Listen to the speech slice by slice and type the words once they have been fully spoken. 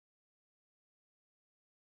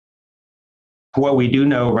What we do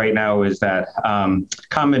know right now is that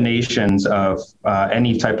combinations of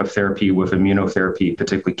any type of therapy with immunotherapy,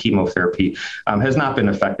 particularly chemotherapy, has not been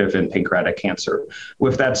effective in pancreatic cancer.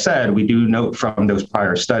 With that said, we do note from those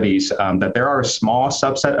prior studies that there are a small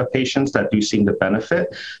subset of patients that do seem to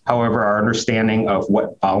benefit. However, our understanding of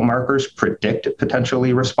what biomarkers predict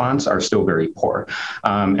potentially response are still very poor.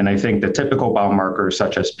 And I think the typical biomarkers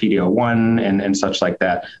such as PD-L1 and such like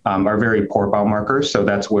that are very poor biomarkers. So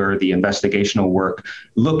that's where the investigational work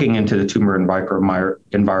looking into the tumor and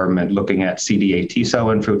microenvironment, looking at CD8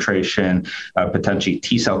 T-cell infiltration, potentially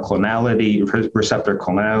T-cell clonality, receptor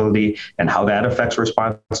clonality, and how that affects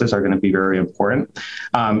responses are going to be very important.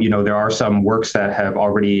 There are some works that have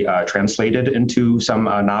already translated into some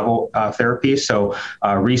novel therapies. So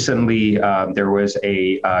recently, there was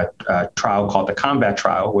a trial called the COMABT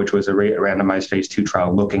trial, which was a randomized phase 2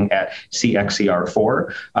 trial looking at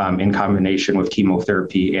CXCR4 in combination with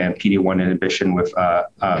chemotherapy and PD-1 inhibition with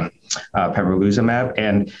Pembrolizumab.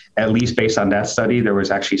 And at least based on that study, there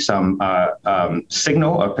was actually some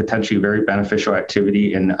signal of potentially very beneficial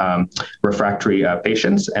activity in refractory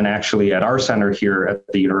patients. And actually at our center here at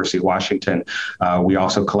the University of Washington, we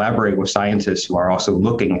also collaborate with scientists who are also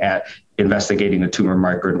looking at investigating the tumor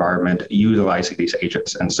microenvironment utilizing these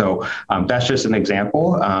agents. And so that's just an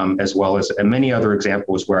example, as well as many other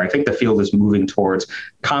examples where I think the field is moving towards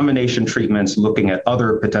combination treatments, looking at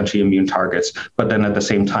other potentially immune targets, but then at the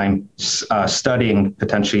same time studying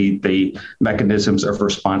potentially the mechanisms of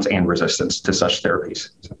response and resistance to such therapies.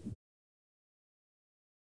 So.